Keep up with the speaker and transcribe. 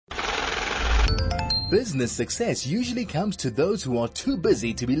Business success usually comes to those who are too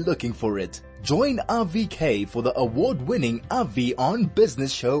busy to be looking for it. Join RVK for the award-winning RV on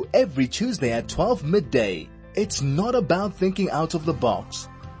Business show every Tuesday at 12 midday. It's not about thinking out of the box.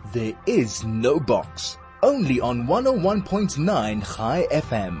 There is no box. Only on 101.9 High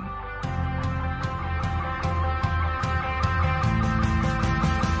FM.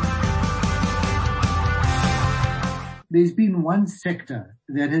 There's been one sector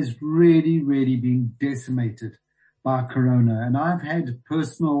that has really been decimated by Corona. And I've had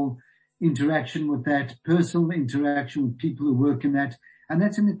personal interaction with that, personal interaction with people who work in that. And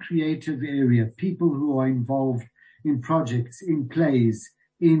that's in the creative area, people who are involved in projects, in plays,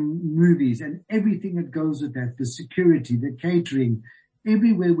 in movies, and everything that goes with that, the security, the catering,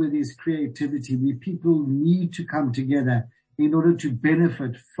 everywhere where there's creativity, where people need to come together in order to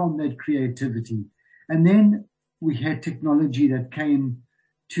benefit from that creativity. And then we had technology that came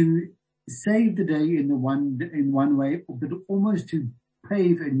to save the day in one way, but almost to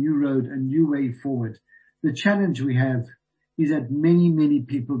pave a new road, a new way forward. The challenge we have is that many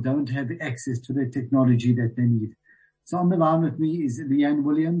people don't have access to the technology that they need. So on the line with me is Liane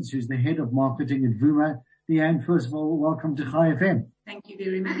Williams, who's the head of marketing at Vuma. Liane, first of all, welcome to High FM. Thank you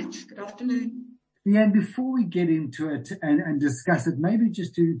very much. Good afternoon. Liane, before we get into it and discuss it, maybe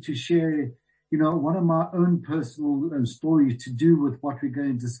just to share, one of my own personal stories to do with what we're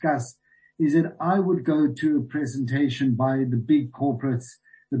going to discuss is that I would go to a presentation by the big corporates,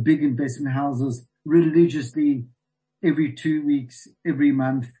 the big investment houses religiously every 2 weeks, every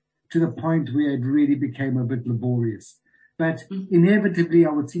month, to the point where it really became a bit laborious. But inevitably,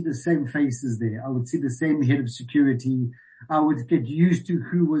 I would see the same faces there. I would see the same head of security. I would get used to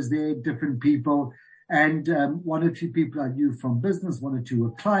who was there, different people. And one or two people I knew from business, one or two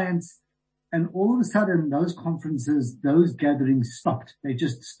were clients. And all of a sudden, those conferences, those gatherings stopped. They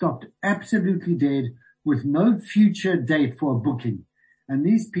just stopped absolutely dead with no future date for a booking. And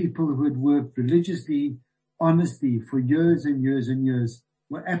these people who had worked religiously, honestly, for years and years and years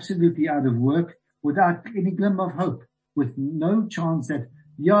were absolutely out of work without any glimmer of hope, with no chance that,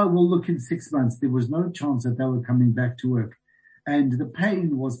 we'll look in 6 months. There was no chance that they were coming back to work. And the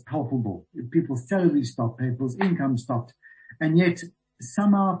pain was palpable. People's salaries stopped, people's income stopped. And yet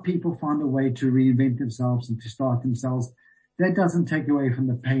somehow people found a way to reinvent themselves and to start themselves. That doesn't take away from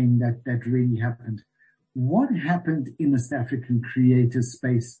the pain that really happened. What happened in the South African creative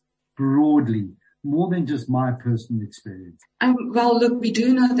space broadly, more than just my personal experience? Well, look, we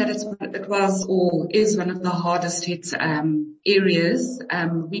do know that it was or is one of the hardest hit areas.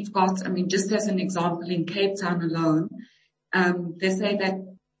 We've got, just as an example, in Cape Town alone, they say that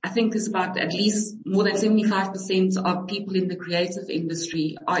I think there's about at least more than 75% of people in the creative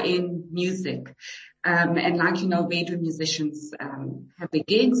industry are in music. And where do musicians have their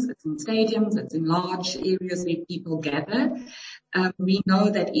gigs? It's in stadiums, it's in large areas where people gather. We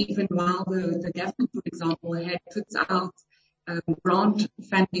know that even while the government, for example, had put out grant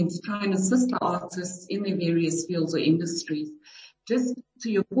funding to try and assist the artists in their various fields or industries, just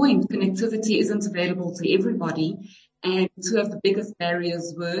to your point, connectivity isn't available to everybody. And two of the biggest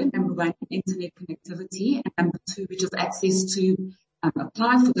barriers were, number one, internet connectivity, and number two, which is access to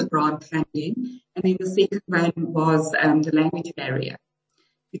apply for the grant funding. And then the second one was the language barrier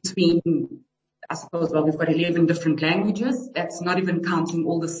between, I suppose, we've got 11 different languages. That's not even counting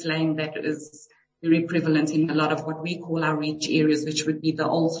all the slang that is very prevalent in a lot of what we call our reach areas, which would be the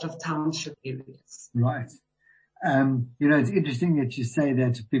old sort of township areas. Right. It's interesting that you say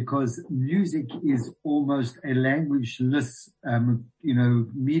that, because music is almost a languageless,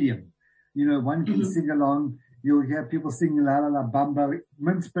 medium. One can sing along. You'll hear people singing La La La Bamba,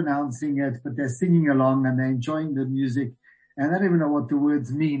 mispronouncing it, but they're singing along and they're enjoying the music, and I don't even know what the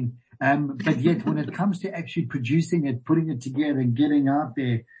words mean. But yet when it comes to actually producing it, putting it together and getting out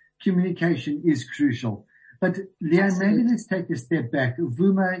there, communication is crucial. But Liane, maybe let's take a step back.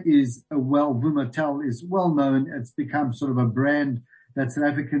 Vuma Tel is well known. It's become sort of a brand that South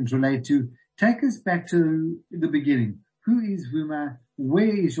Africans relate to. Take us back to the beginning. Who is Vuma?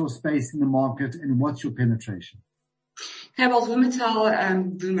 Where is your space in the market, and what's your penetration? Vuma Tel,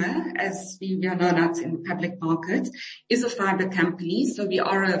 Vuma, as we are known as in the public market, is a fiber company. So we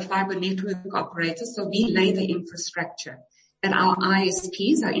are a fiber network operator. So we lay the infrastructure. And our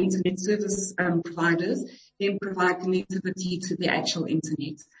ISPs, our internet service providers, then provide connectivity to the actual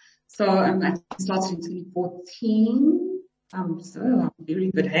internet. So I started in 2014. So I'm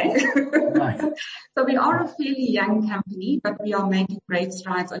very good, hey? Right. So we are a fairly young company, but we are making great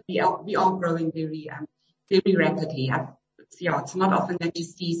strides, and we are growing very rapidly. It's not often that you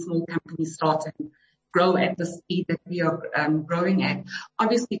see small companies starting grow at the speed that we are growing at.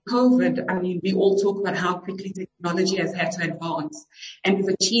 Obviously, COVID, we all talk about how quickly technology has had to advance, and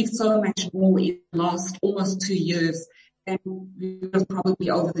we've achieved so much more in the last almost 2 years than we will probably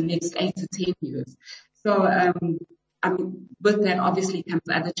over the next 8 to 10 years. So, with that obviously comes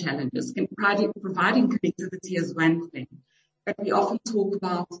other challenges. Providing connectivity is one thing, but we often talk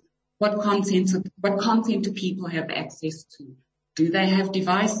about what content do people have access to? Do they have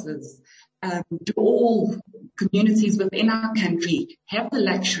devices? Do all communities within our country have the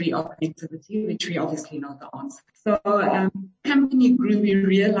luxury of connectivity, which we obviously know the answer. So, company grew, we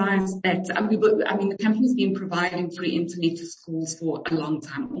realized that, the company's been providing free internet to schools for a long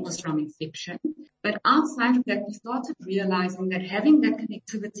time, almost from inception. But outside of that, we started realizing that having that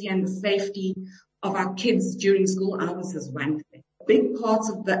connectivity and the safety of our kids during school hours is one thing. A big part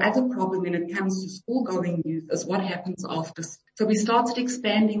of the other problem when it comes to school-going youth is what happens after. So we started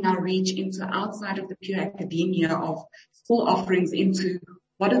expanding our reach into outside of the pure academia of school offerings into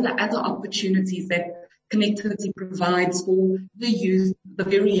what are the other opportunities that connectivity provides for the youth, the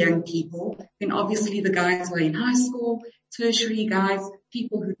very young people, and obviously the guys who are in high school, tertiary guys,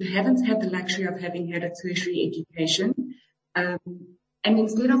 people who haven't had the luxury of having had a tertiary education. And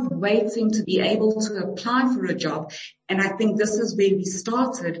instead of waiting to be able to apply for a job, and I think this is where we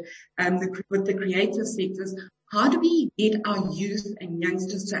started with the creative sectors, how do we get our youth and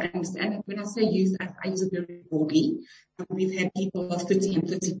youngsters to understand? And when I say youth, I use it very broadly. We've had people of 30 and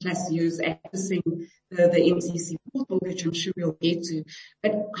 30 plus years accessing the MCC portal, which I'm sure we'll get to.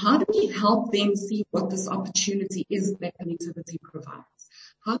 But how do we help them see what this opportunity is that connectivity provides?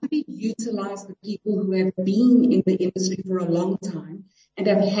 How do we utilize the people who have been in the industry for a long time and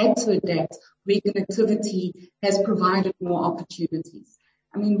have had to adapt where connectivity has provided more opportunities?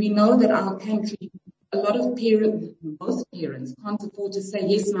 We know that our country, a lot of parents, most parents can't afford to say,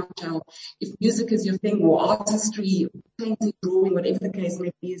 yes, my child, if music is your thing or artistry, painting, drawing, whatever the case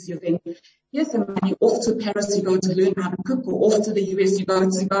may be is your thing, here's some money, off to Paris you go to learn how to cook, or off to the US you go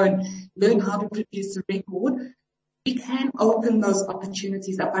and learn how to produce a record. We can open those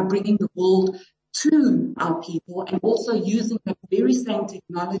opportunities up by bringing the world to our people and also using the very same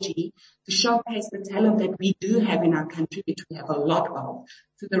technology to showcase the talent that we do have in our country, which we have a lot of,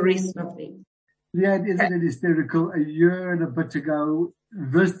 to the rest of them. Yeah, isn't it hysterical? A year and a bit ago,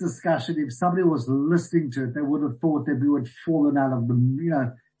 this discussion, if somebody was listening to it, they would have thought that we would have fallen out of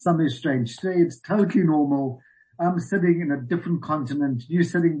the, something strange. Today it's totally normal. I'm sitting in a different continent. You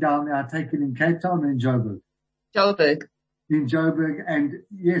sitting down there, I take it in Cape Town or in Joburg? Joburg. In Joburg, and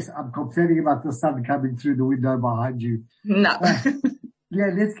yes, I'm complaining about the sun coming through the window behind you. No.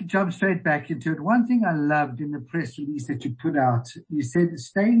 Yeah, let's jump straight back into it. One thing I loved in the press release that you put out, you said,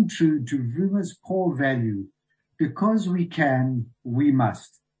 staying true to Vuma's core value, because we can, we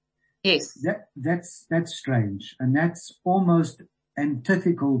must. Yes. That's strange. And that's almost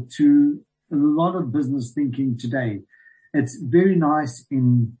antithetical to a lot of business thinking today. It's very nice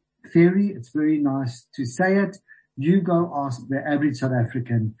in theory. It's very nice to say it. You go ask the average South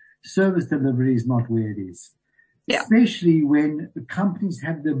African, service delivery is not where it is. Yeah. Especially when the companies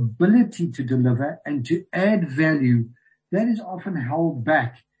have the ability to deliver and to add value, that is often held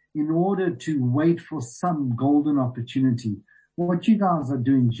back in order to wait for some golden opportunity. What you guys are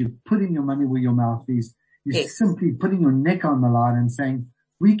doing is you're putting your money where your mouth is. You're simply putting your neck on the line and saying,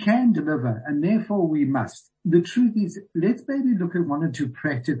 we can deliver and therefore we must. The truth is, let's maybe look at one or two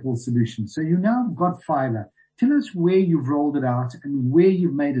practical solutions. So you now got Fiverr. Tell us where you've rolled it out and where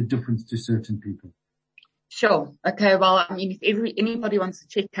you've made a difference to certain people. Sure. Okay. Well, if anybody wants to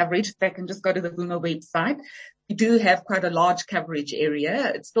check coverage, they can just go to the Vuma website. We do have quite a large coverage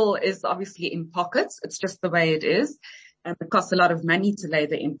area. It still is obviously in pockets. It's just the way it is. It costs a lot of money to lay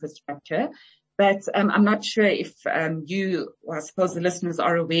the infrastructure. But I'm not sure if you, or I suppose the listeners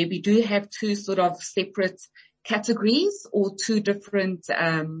are aware, we do have two sort of separate categories or two different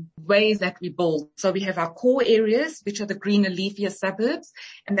ways that we build. So we have our core areas, which are the greener, leafier suburbs,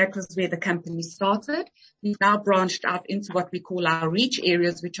 and that was where the company started. We've now branched out into what we call our reach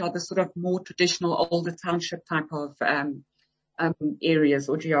areas, which are the sort of more traditional older township type of areas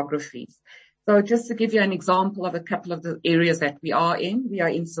or geographies. So just to give you an example of a couple of the areas that we are in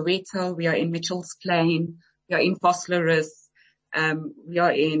Soweto, we are in Mitchell's Plain, we are in Vosloorus, we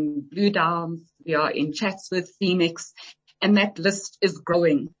are in Blue Downs, we are in Chatsworth, Phoenix, and that list is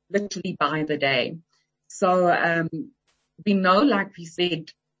growing literally by the day. So we know, like we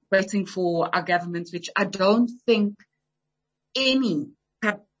said, waiting for our governments, which I don't think any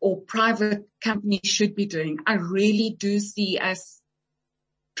or private company should be doing. I really do see us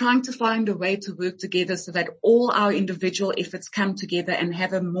trying to find a way to work together so that all our individual efforts come together and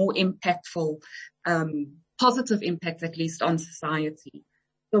have a more impactful positive impact, at least on society.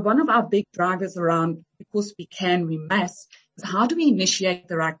 So one of our big drivers around, because we can, we must, is how do we initiate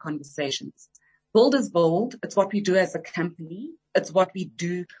the right conversations? Bold is bold. It's what we do as a company. It's what we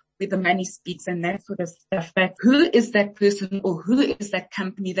do where the money speaks and that sort of stuff. But who is that person or who is that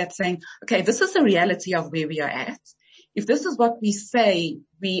company that's saying, okay, this is the reality of where we are at. If this is what we say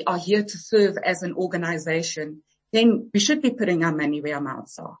we are here to serve as an organization, then we should be putting our money where our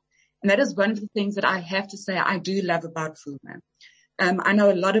mouths are. And that is one of the things that I have to say I do love about Vuma. I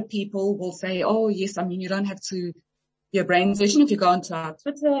know a lot of people will say, oh yes, I mean, you don't have to be a brain surgeon. If you go onto our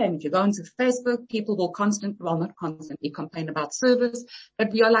Twitter and if you go onto Facebook, people will not constantly complain about service,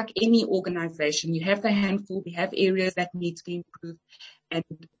 but we are like any organization. You have the handful, we have areas that need to be improved. And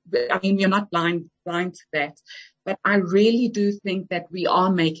I mean, we're not blind to that, but I really do think that we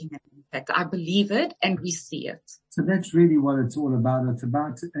are making an impact. I believe it and we see it. So that's really what it's all about. It's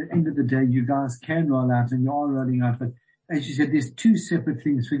about, at the end of the day, you guys can roll out and you are rolling out, but as you said, there's two separate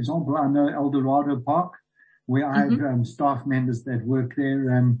things. For example, I know El Dorado Park, where I have staff members that work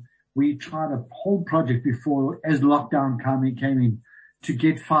there. We tried a whole project before, as lockdown came in, to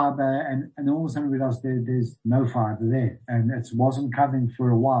get fiber, and all of a sudden we realized there's no fiber there, and it wasn't coming for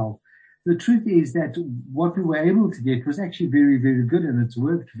a while. The truth is that what we were able to get was actually very, very good, and it's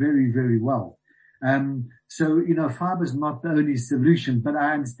worked very, very well. So, you know, fiber is not the only solution, but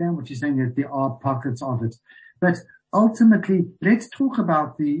I understand what you're saying, that there are pockets of it. But ultimately, let's talk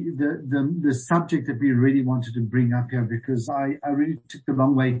about the subject that we really wanted to bring up here, because I really took the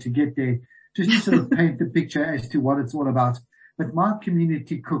long way to get there, just to sort of paint the picture as to what it's all about. But My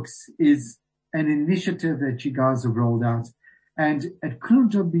Community Cooks is an initiative that you guys have rolled out, and it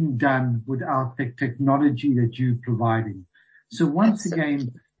couldn't have been done without the technology that you're providing. So once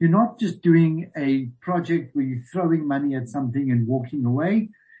again, you're not just doing a project where you're throwing money at something and walking away.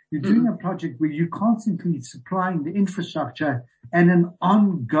 You're doing a project where you're constantly supplying the infrastructure and an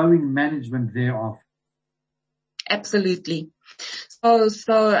ongoing management thereof. Absolutely.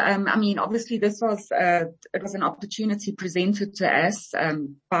 So, I mean, obviously this was, it was an opportunity presented to us,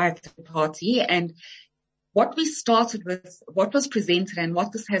 by the party, and what we started with, what was presented and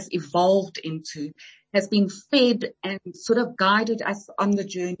what this has evolved into has been fed and sort of guided us on the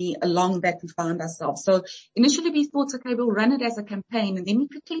journey along that we found ourselves. So initially we thought, okay, we'll run it as a campaign, and then we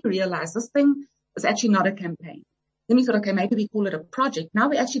quickly realized this thing is actually not a campaign. Then we thought, okay, maybe we call it a project. Now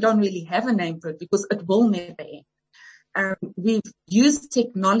we actually don't really have a name for it because it will never end. We've used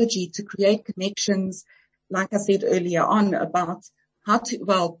technology to create connections, like I said earlier on, about how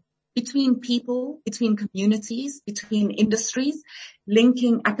to, between people, between communities, between industries,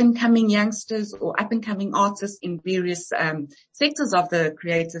 linking up-and-coming youngsters or up-and-coming artists in various sectors of the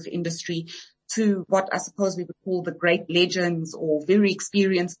creative industry to what I suppose we would call the great legends or very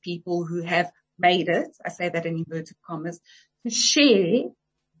experienced people who have made it. I say that in inverted commas, to share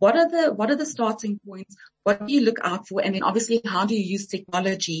what are the starting points, what do you look out for, and then obviously how do you use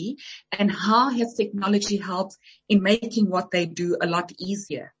technology, and how has technology helped in making what they do a lot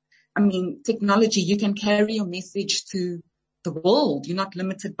easier. I mean, technology, you can carry your message to the world. You're not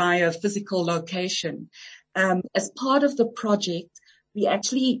limited by a physical location. As part of the project, we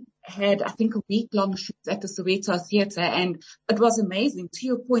actually had, I think, a week-long shoot at the Soweto Theatre, and it was amazing. To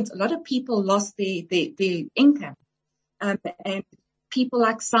your point, a lot of people lost their income. And people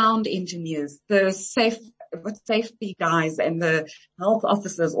like sound engineers, the safety guys and the health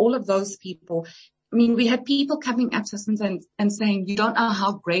officers, all of those people. I mean, we had people coming up to us and saying, you don't know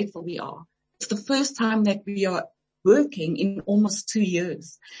how grateful we are. It's the first time that we are working in almost 2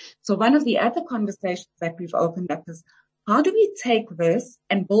 years. So one of the other conversations that we've opened up is, how do we take this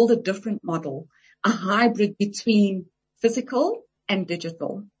and build a different model, a hybrid between physical and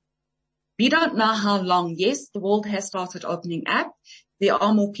digital? We don't know how long. Yes, the world has started opening up. There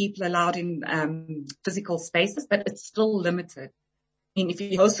are more people allowed in physical spaces, but it's still limited. I mean, if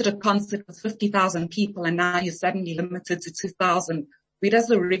you hosted a concert with 50,000 people and now you're suddenly limited to 2,000, where does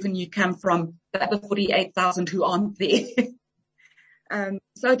the revenue come from the other 48,000 who aren't there?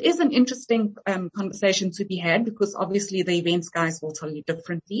 So it is an interesting conversation to be had, because obviously the events guys will tell you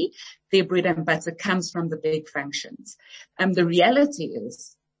differently. Their bread and butter comes from the big functions. The reality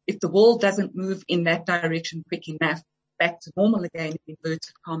is, if the world doesn't move in that direction quick enough, back to normal again, in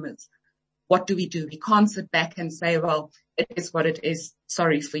inverted commas, what do? We can't sit back and say, well, it is what it is.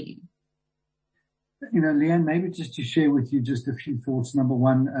 Sorry for you. You know, Liane, maybe just to share with you just a few thoughts. Number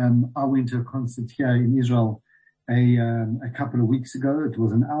one, I went to a concert here in Israel a couple of weeks ago. It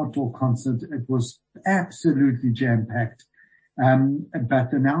was an outdoor concert. It was absolutely jam-packed.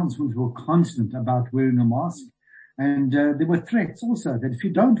 But the announcements were constant about wearing a mask. And there were threats also that if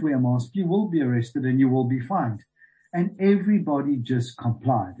you don't wear a mask, you will be arrested and you will be fined. And everybody just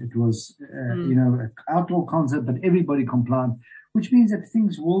complied. It was, an outdoor concert, but everybody complied, which means that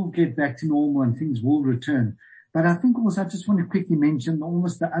things will get back to normal and things will return. But I think also I just want to quickly mention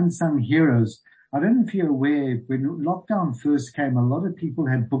almost the unsung heroes. I don't know if you're aware, when lockdown first came, a lot of people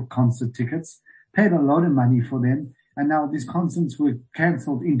had booked concert tickets, paid a lot of money for them, and now these concerts were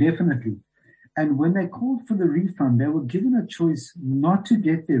cancelled indefinitely. And when they called for the refund, they were given a choice not to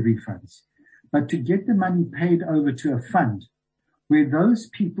get their refunds, but to get the money paid over to a fund where those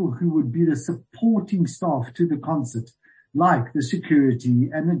people who would be the supporting staff to the concert, like the security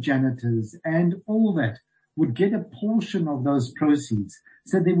and the janitors and all that, would get a portion of those proceeds.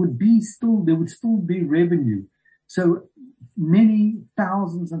 So there would still be revenue. So many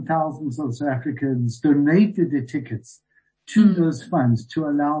thousands and thousands of South Africans donated their tickets to those funds to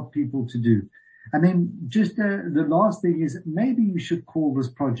allow people to do. And then just the last thing is maybe you should call this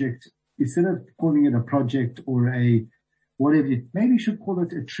project, instead of calling it a project or a whatever, maybe you should call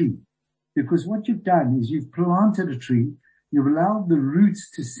it a tree. Because what you've done is you've planted a tree, you've allowed the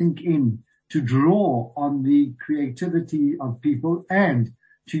roots to sink in, to draw on the creativity of people and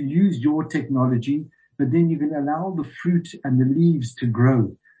to use your technology, but then you can allow the fruit and the leaves to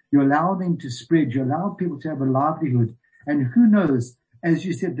grow. You allow them to spread. You allow people to have a livelihood. And who knows, as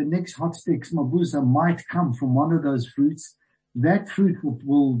you said, the next Hot Sticks Mabuza might come from one of those fruits. That fruit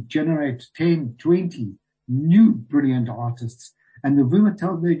will generate 10, 20 new brilliant artists. And the Vuma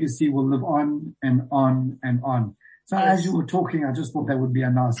legacy will live on and on and on. So as you were talking, I just thought that would be a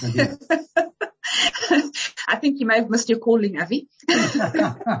nice idea. I think you may have missed your calling, Avi.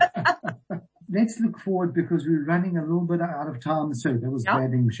 Let's look forward because we're running a little bit out of time. So that was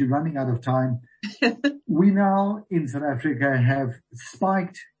bad English. We're running out of time. We now in South Africa have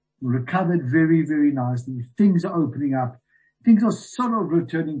spiked, recovered very, very nicely. Things are opening up. Things are sort of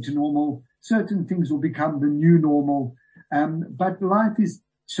returning to normal. Certain things will become the new normal. But life is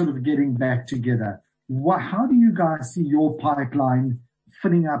sort of getting back together. How do you guys see your pipeline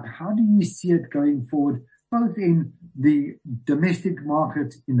filling up? How do you see it going forward, both in the domestic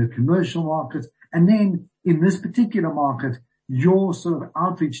market, in the commercial market, and then in this particular market, your sort of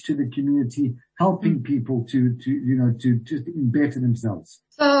outreach to the community, helping people to just better themselves?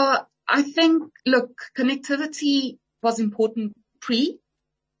 So I think, look, connectivity was important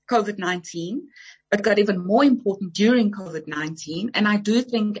pre-COVID-19, but got even more important during COVID-19. And I do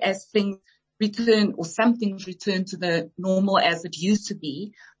think as things return, or some things return to the normal as it used to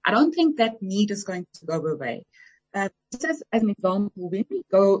be, I don't think that need is going to go away. Just as an example, when we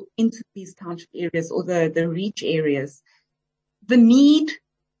go into these township areas or the reach areas, the need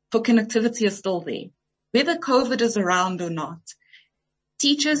for connectivity is still there. Whether COVID is around or not,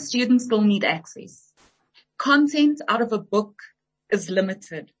 teachers, students still need access. Content out of a book is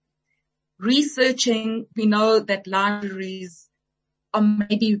limited. Researching, we know that libraries are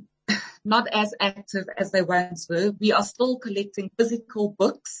maybe not as active as they once were. We are still collecting physical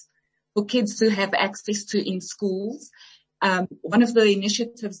books for kids to have access to in schools. One of the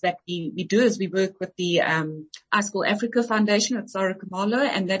initiatives that we do is we work with the iSchool Africa Foundation at Sarah Kamalo,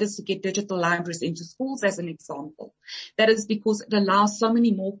 and that is to get digital libraries into schools as an example. That is because it allows so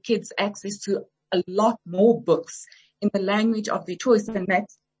many more kids access to a lot more books in the language of their choice, and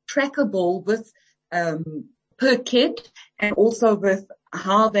that's trackable with per kid and also with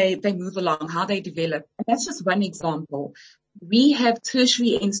how they move along, how they develop. And that's just one example. We have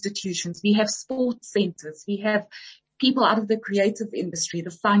tertiary institutions, we have sports centers, we have people out of the creative industry,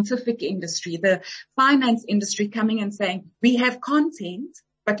 the scientific industry, the finance industry coming and saying, we have content,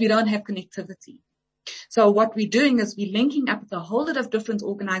 but we don't have connectivity. So what we're doing is we're linking up with a whole lot of different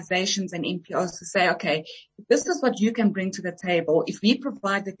organizations and NPOs to say, okay, this is what you can bring to the table. If we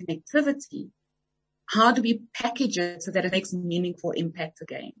provide the connectivity, how do we package it so that it makes meaningful impact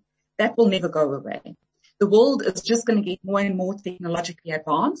again? That will never go away. The world is just going to get more and more technologically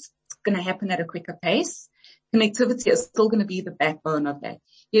advanced. It's going to happen at a quicker pace. Connectivity is still going to be the backbone of that.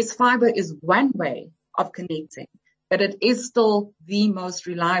 Yes, fiber is one way of connecting, but it is still the most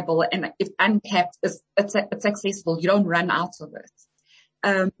reliable, and if uncapped, it's accessible. You don't run out of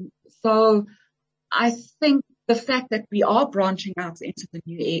it. So I think the fact that we are branching out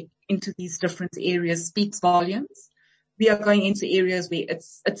into these different areas speaks volumes. We are going into areas where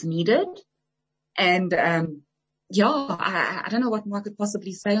it's needed. And, I don't know what more I could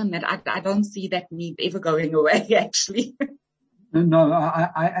possibly say on that. I don't see that need ever going away, actually. No,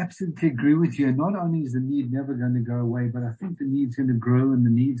 I absolutely agree with you. Not only is the need never going to go away, but I think the need's going to grow and the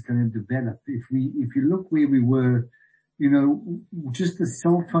need's going to develop. If you look where we were, just the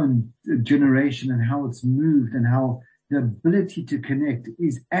cell phone generation and how it's moved and how the ability to connect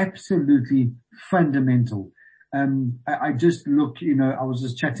is absolutely fundamental. I just look, I was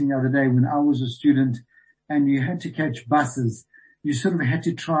just chatting the other day when I was a student and you had to catch buses. You sort of had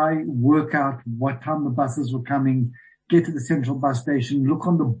to try work out what time the buses were coming, get to the central bus station, look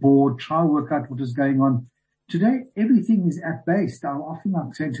on the board, try work out what was going on. Today, everything is app-based. I'll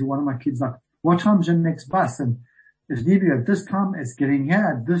say to one of my kids, like, what time's your next bus? And it's leaving at this time, it's getting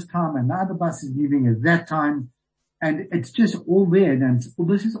here at this time, and the other bus is leaving at that time. And it's just all there. And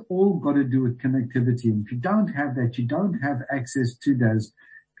this is all got to do with connectivity. And if you don't have that, you don't have access to those.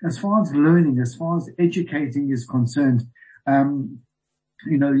 As far as learning, as far as educating is concerned,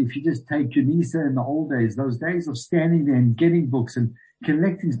 if you just take Janisa in the old days, those days of standing there and getting books and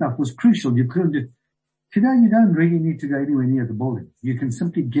collecting stuff was crucial. You couldn't do. Today, you don't really need to go anywhere near the building. You can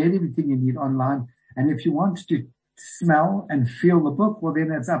simply get everything you need online. And if you want to smell and feel the book, well,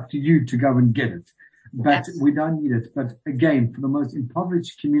 then it's up to you to go and get it. But we don't need it. But again, for the most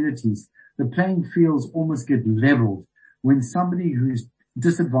impoverished communities, the playing fields almost get leveled when somebody who's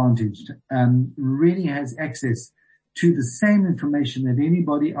disadvantaged really has access to the same information that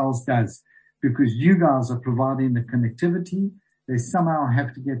anybody else does, because you guys are providing the connectivity. They somehow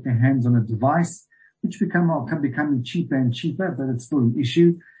have to get their hands on a device, which can become cheaper and cheaper, but it's still an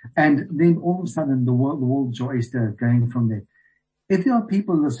issue. And then all of a sudden the world's your oyster going from there. If there are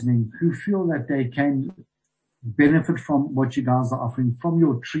people listening who feel that they can benefit from what you guys are offering, from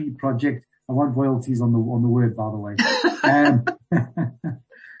your tree project, I want royalties on the word, by the way,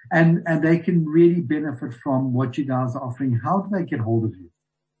 and they can really benefit from what you guys are offering, how do they get hold of you?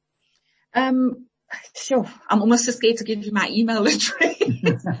 Sure. I'm almost just scared to give you my email address,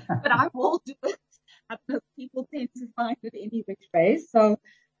 but I will do it. People tend to find it any which way. So,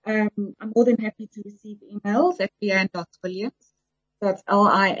 I'm more than happy to receive emails at Liane.Williams. That's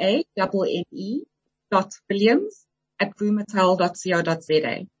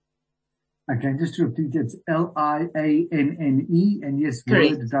liane.williams@vumatel.co.za. Okay, just to repeat, it's Lianne, and yes,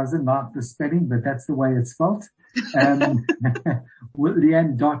 Correct. Word doesn't like the spelling, but that's the way it's spelled.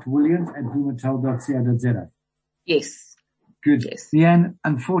 Liane.Williams@vumatel.co.za. Yes. Good. Yes. Liane,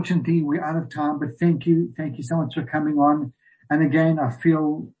 unfortunately, we're out of time, but thank you. Thank you so much for coming on. And again, I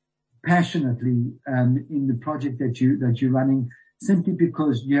feel passionately, in the project that you're running, simply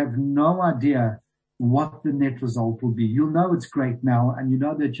because you have no idea what the net result will be. You'll know it's great now, and you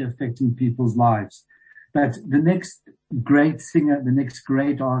know that you're affecting people's lives. But the next great singer, the next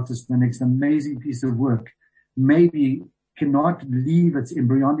great artist, the next amazing piece of work maybe cannot leave its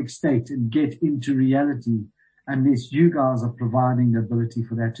embryonic state and get into reality unless you guys are providing the ability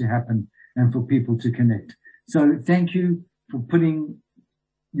for that to happen and for people to connect. So thank you for putting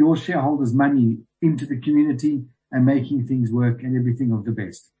your shareholders' money into the community and making things work, and everything of the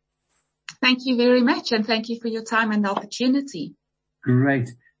best. Thank you very much, and thank you for your time and the opportunity.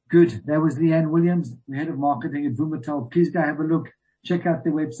 Great. Good. That was Liane Williams, the head of marketing at Vumatel. Please go have a look. Check out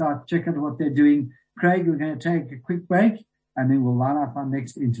their website. Check out what they're doing. Craig, we're going to take a quick break, and then we'll line up our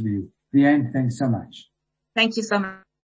next interview. Liane, thanks so much. Thank you so much.